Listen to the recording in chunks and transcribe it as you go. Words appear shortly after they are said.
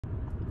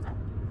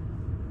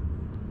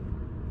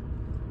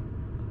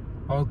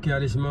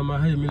Okay, Mama,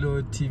 hey,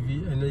 Milo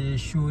TV, and they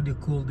show the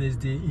coldest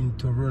day in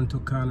Toronto,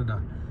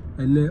 Canada.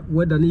 And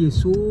weather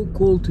is so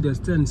cold to the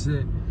extent,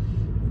 say,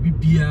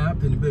 be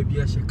up and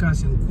baby, I shall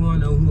cast in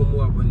corner who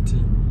more one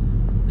thing.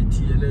 And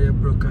they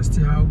broadcast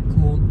how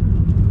cold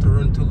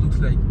Toronto looks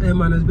like. Hey,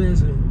 man, it's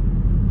busy.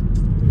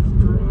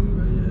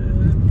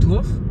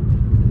 12?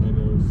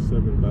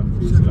 -7, but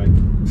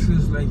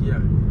feels like, yeah.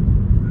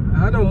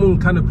 I don't want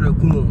kind of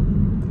precumo.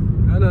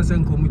 I don't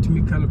think commit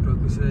me kind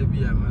of say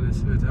be a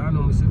minus. I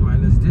don't say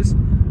minus this,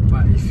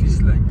 but it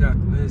feels like that.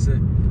 I say,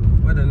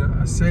 what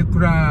a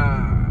sacra.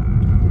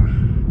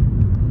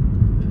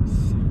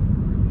 Yes.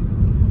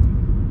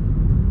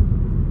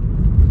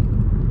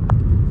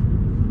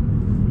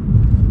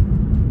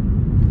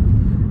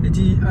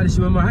 It's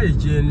Mama High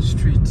Jane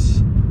Street.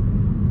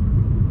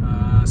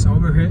 So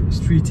over here,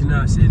 street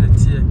now, saying it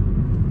here.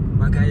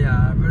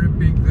 Bagaya, very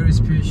big, very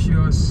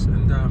spacious,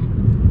 and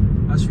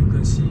as you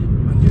can see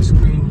on your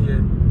screen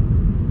here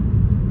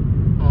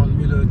on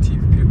Milo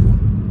TV people.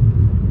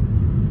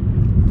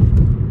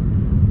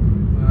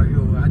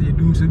 I did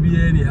doom to be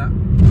anyhow.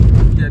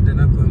 Yet they're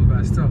not going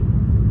by stuff.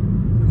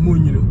 The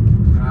moon,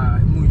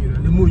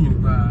 the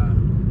moon,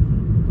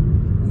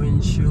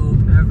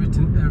 windshield,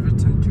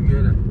 everything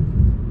together.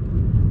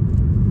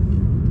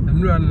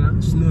 I'm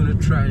running snow to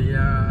try,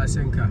 I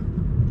think,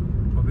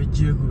 of a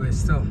jig with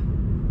stuff.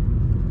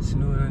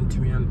 Snow and to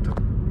me on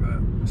top,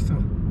 but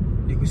still,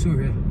 you go so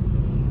here.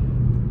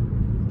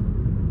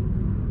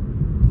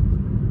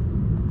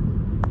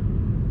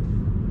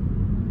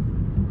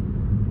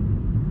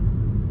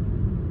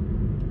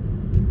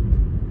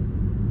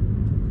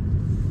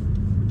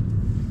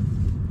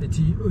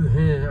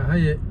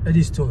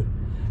 Eddystone.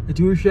 It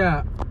will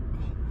share.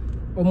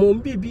 Omo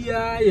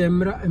bibia ye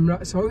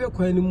mra so we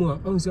kwa ni mu a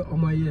on say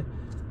omo ye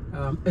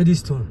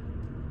Eddystone.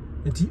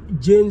 Enti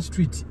Jane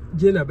Street,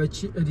 Jane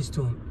abachi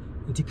Eddystone.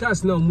 Enti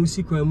cars na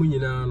omusi kwa mu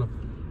nyina no.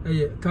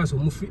 Cars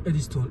omu free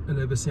Eddystone and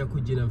ebesia ko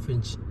Jane and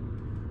Finch.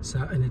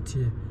 Sa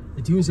enetie.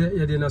 Enti you say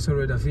ye dey na so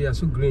red afia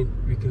so green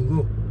we can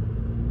go.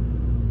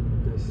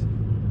 Yes.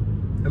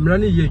 I'm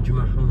running ye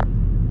adwuma.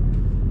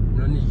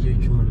 Running ye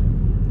adwuma.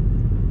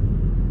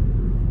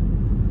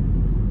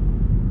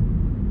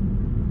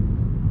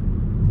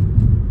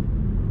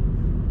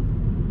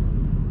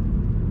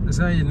 It's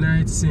a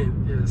night scene,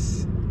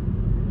 yes.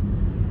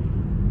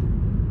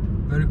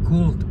 Very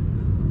cold.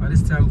 By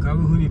this time,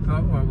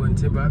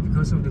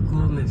 because of the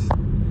coldness,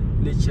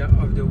 nature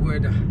of the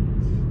weather.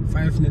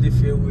 5 in the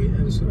fairway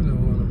and so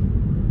on.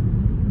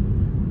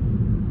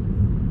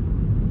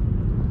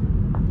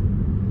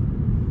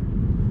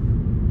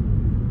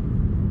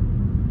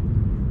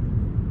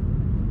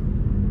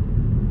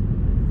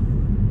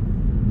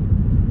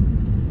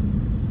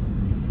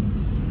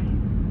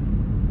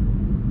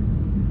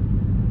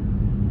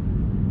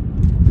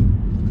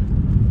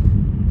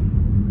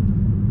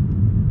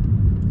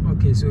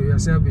 Okay, so you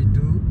say we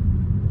do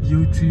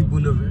U3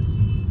 Boulevard.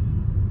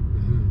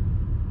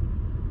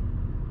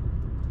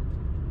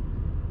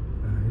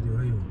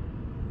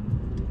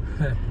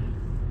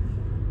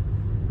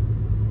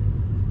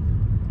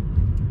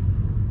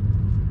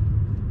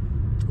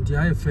 The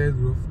high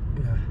Fairgrove,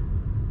 yeah.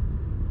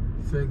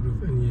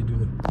 Fairgrove, and you do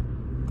it.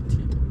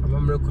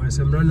 I'm requiring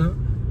some runner.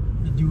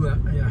 You do it,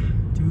 yeah.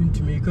 Tune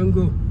to me, you can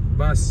go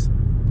bus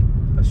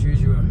as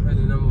usual,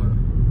 and no more.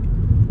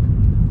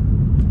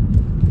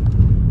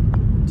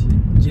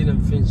 Jane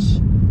and Finch,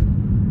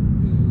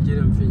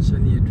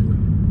 and you do it.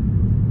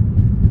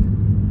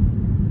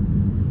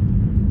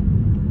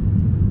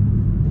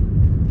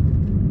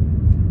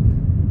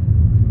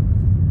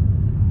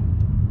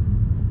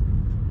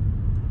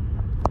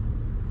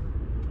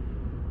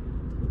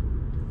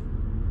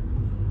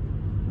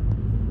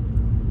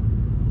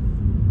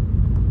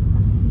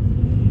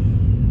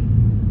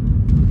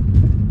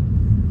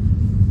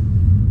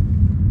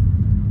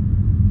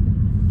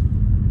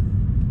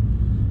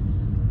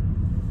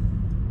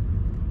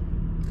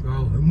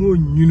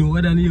 You know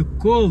what I need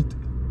cold.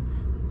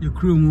 Your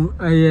crew,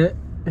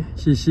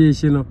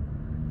 she no.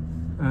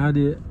 I had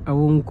I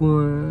won't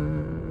go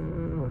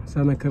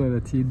Sana Canada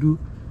to do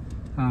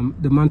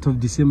the month of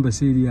December.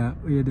 Say the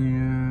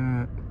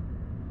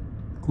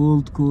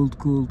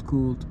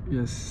cold.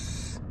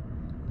 Yes,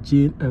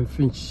 Jane and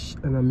Finch,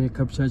 and I make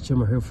up church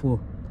my hair for.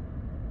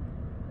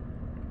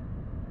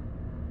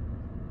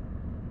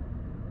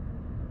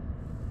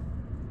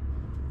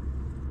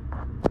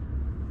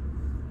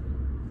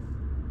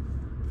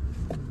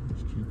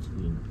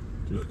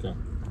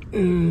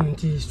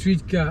 The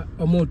street car,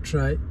 I'm more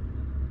try.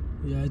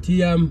 Yeah,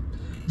 Jane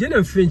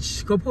and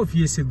Finch, couple of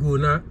years ago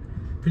now,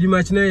 pretty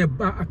much now a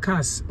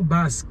bus,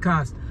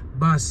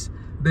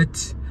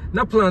 but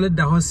not planned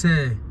the house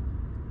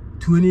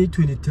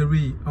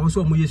 2023. I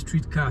also more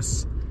street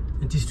cars,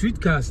 and the street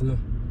cars no.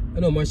 I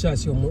know my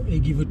chance you more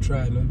give a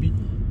try, no be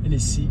any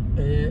see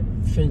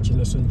Finch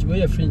or something.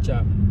 Where Finch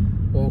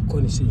or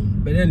Connie,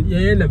 but then you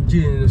end up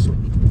Jane so.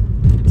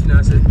 It's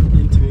not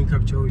into me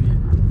capture here.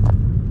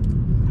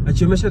 I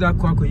should measure that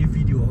quack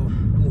video.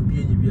 I'm going to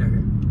be in your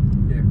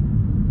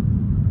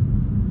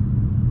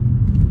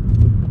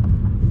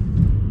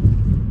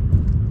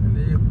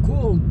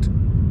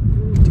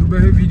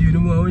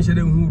mu a won hye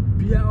dem hu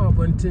bia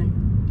obonten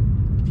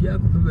bia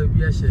ko ba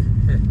bia hye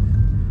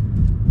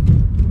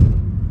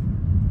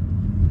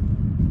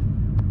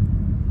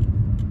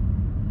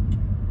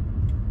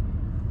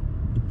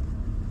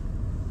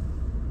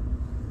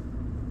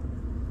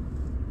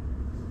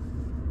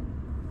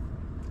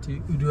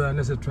you do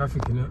another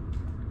traffic, you know.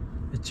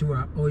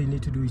 All you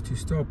need to do is to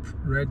stop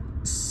red,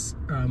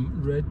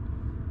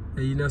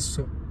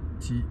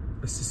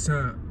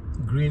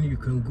 green you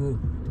can go,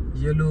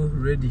 yellow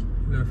ready.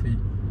 Nothing.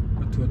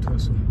 What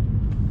also.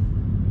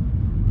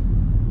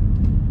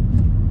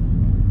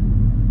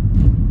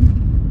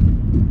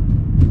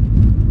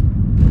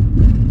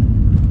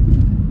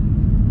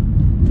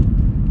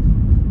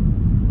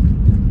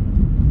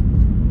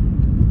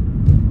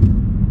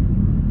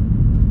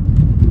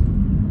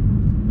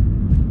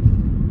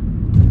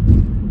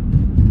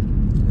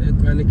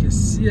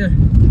 Yeah.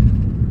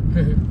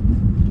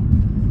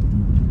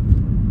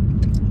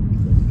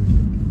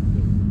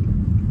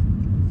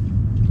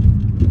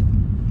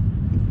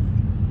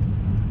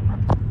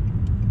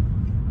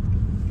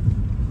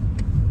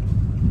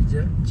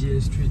 J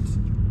Street.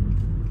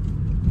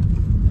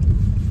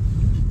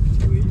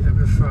 We have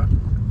a far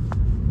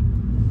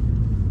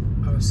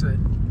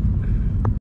outside.